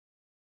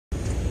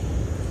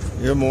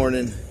Good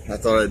morning. I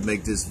thought I'd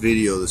make this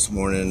video this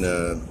morning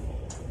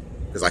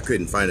because I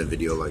couldn't find a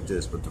video like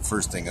this, but the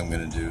first thing I'm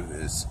going to do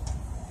is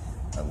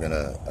I'm going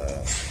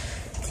to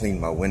clean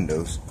my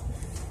windows.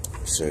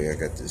 So I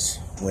got this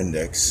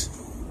Windex.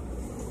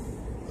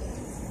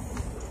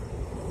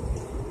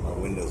 My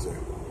windows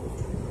are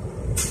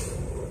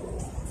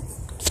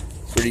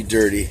pretty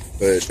dirty,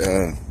 but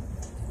I'm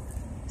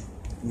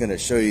going to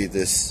show you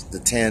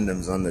the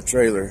tandems on the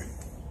trailer.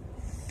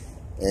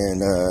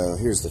 And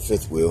here's the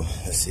fifth wheel.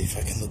 Let's see if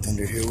I can look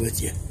under here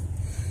with you.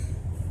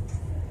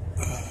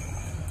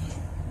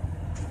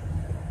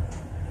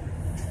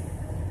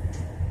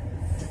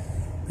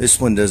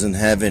 This one doesn't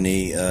have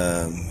any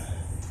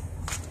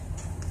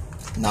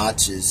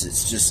notches.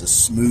 It's just a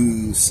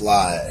smooth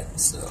slide.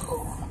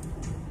 So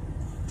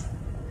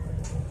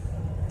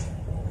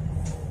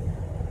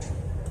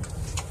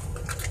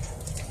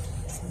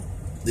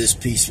this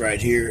piece right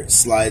here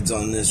slides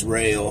on this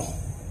rail.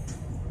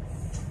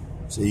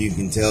 So you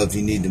can tell if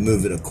you need to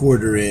move it a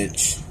 1/4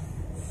 inch,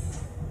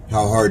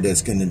 how hard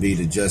that's going to be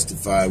to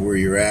justify where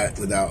you're at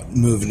without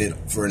moving it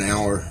for an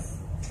hour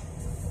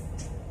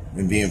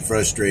and being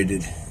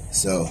frustrated.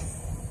 So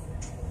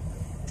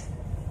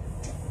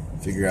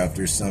figure out if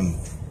there's some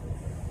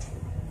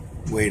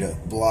way to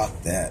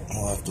block that.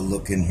 We'll have to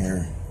look in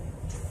here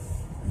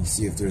and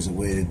see if there's a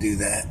way to do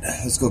that.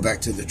 Let's go back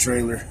to the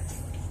trailer.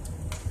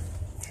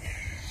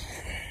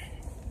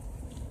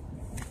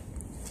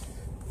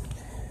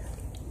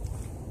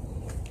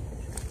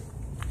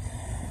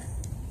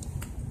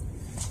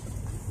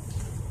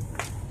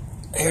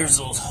 Here's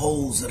those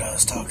holes that I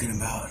was talking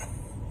about.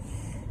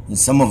 And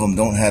some of them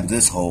don't have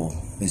this hole.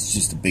 It's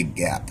just a big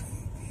gap.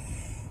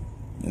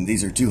 And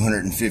these are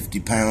 250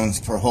 pounds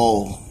per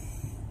hole.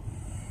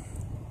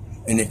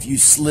 And if you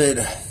slid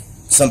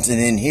something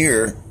in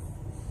here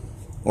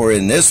or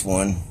in this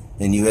one,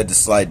 and you had to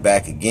slide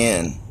back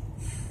again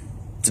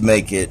to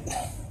make it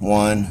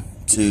 1,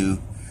 2,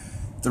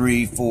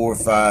 3, 4,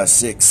 5,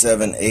 6,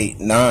 7, 8,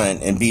 9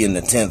 and be in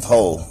the 10th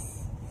hole.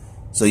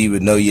 So you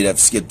would know you'd have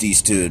to skip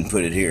these two and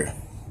put it here.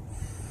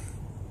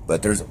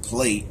 But there's a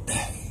plate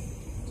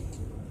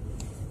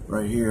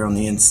right here on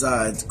the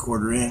inside, it's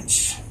 1/4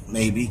 inch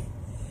maybe,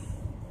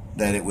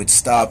 that it would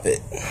stop it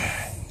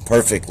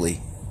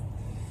perfectly.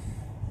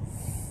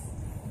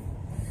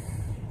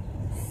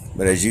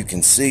 But as you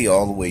can see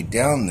all the way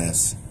down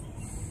this,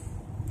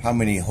 how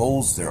many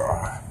holes there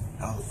are.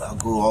 I'll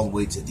go all the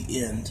way to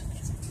the end.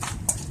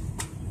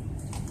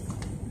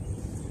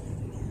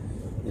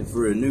 And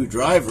for a new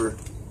driver,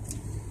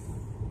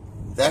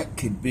 that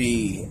could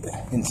be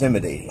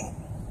intimidating.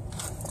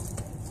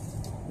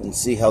 And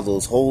see how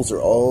those holes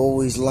are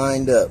always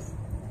lined up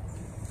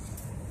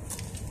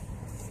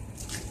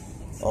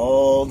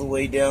all the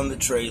way down the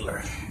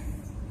trailer.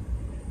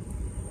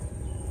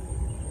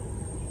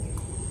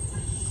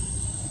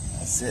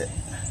 That's it.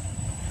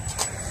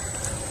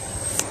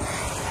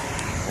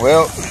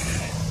 Well,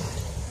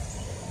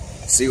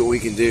 see what we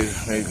can do.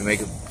 Maybe we can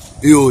make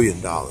 $1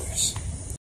 billion.